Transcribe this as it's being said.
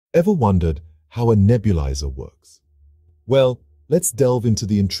Ever wondered how a nebulizer works? Well, let's delve into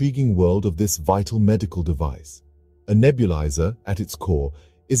the intriguing world of this vital medical device. A nebulizer, at its core,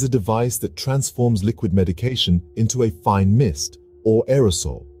 is a device that transforms liquid medication into a fine mist, or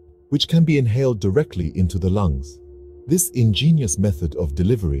aerosol, which can be inhaled directly into the lungs. This ingenious method of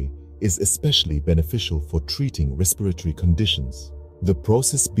delivery is especially beneficial for treating respiratory conditions. The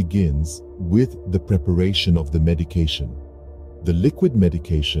process begins with the preparation of the medication. The liquid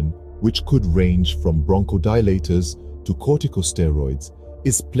medication, which could range from bronchodilators to corticosteroids,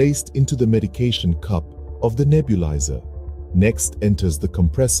 is placed into the medication cup of the nebulizer. Next enters the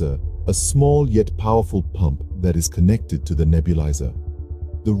compressor, a small yet powerful pump that is connected to the nebulizer.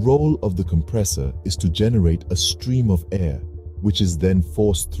 The role of the compressor is to generate a stream of air, which is then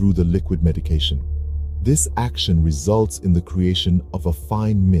forced through the liquid medication. This action results in the creation of a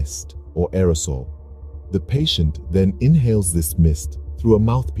fine mist, or aerosol. The patient then inhales this mist through a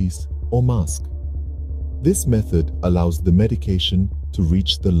mouthpiece or mask. This method allows the medication to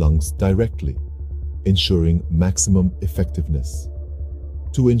reach the lungs directly, ensuring maximum effectiveness.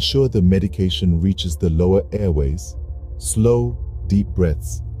 To ensure the medication reaches the lower airways, slow, deep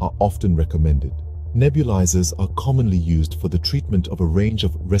breaths are often recommended. Nebulizers are commonly used for the treatment of a range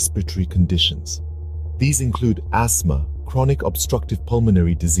of respiratory conditions. These include asthma, chronic obstructive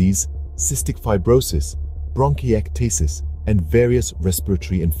pulmonary disease, cystic fibrosis, bronchiectasis, and various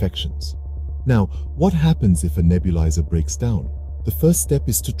respiratory infections. Now, what happens if a nebulizer breaks down? The first step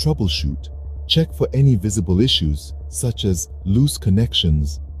is to troubleshoot. Check for any visible issues, such as loose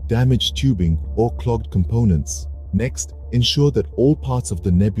connections, damaged tubing, or clogged components. Next, ensure that all parts of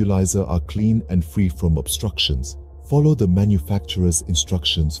the nebulizer are clean and free from obstructions. Follow the manufacturer's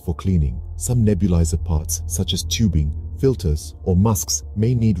instructions for cleaning. Some nebulizer parts, such as tubing, filters, or masks,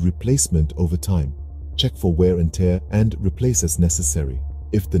 may need replacement over time. Check for wear and tear and replace as necessary.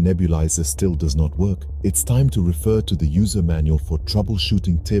 If the nebulizer still does not work, it's time to refer to the user manual for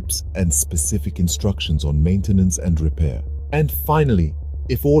troubleshooting tips and specific instructions on maintenance and repair. And finally,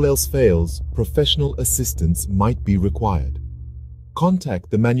 if all else fails, professional assistance might be required.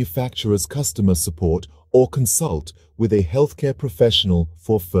 Contact the manufacturer's customer support or consult with a healthcare professional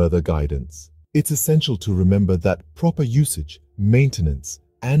for further guidance. It's essential to remember that proper usage, maintenance,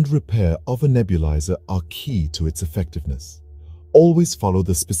 and repair of a nebulizer are key to its effectiveness. Always follow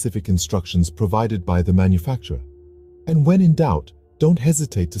the specific instructions provided by the manufacturer. And when in doubt, don't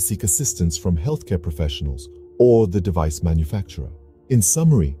hesitate to seek assistance from healthcare professionals or the device manufacturer. In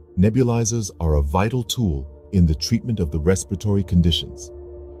summary, nebulizers are a vital tool in the treatment of the respiratory conditions,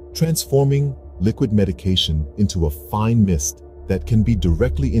 transforming liquid medication into a fine mist that can be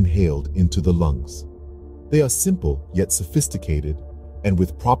directly inhaled into the lungs. They are simple yet sophisticated, and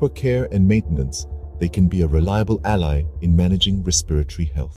with proper care and maintenance, they can be a reliable ally in managing respiratory health.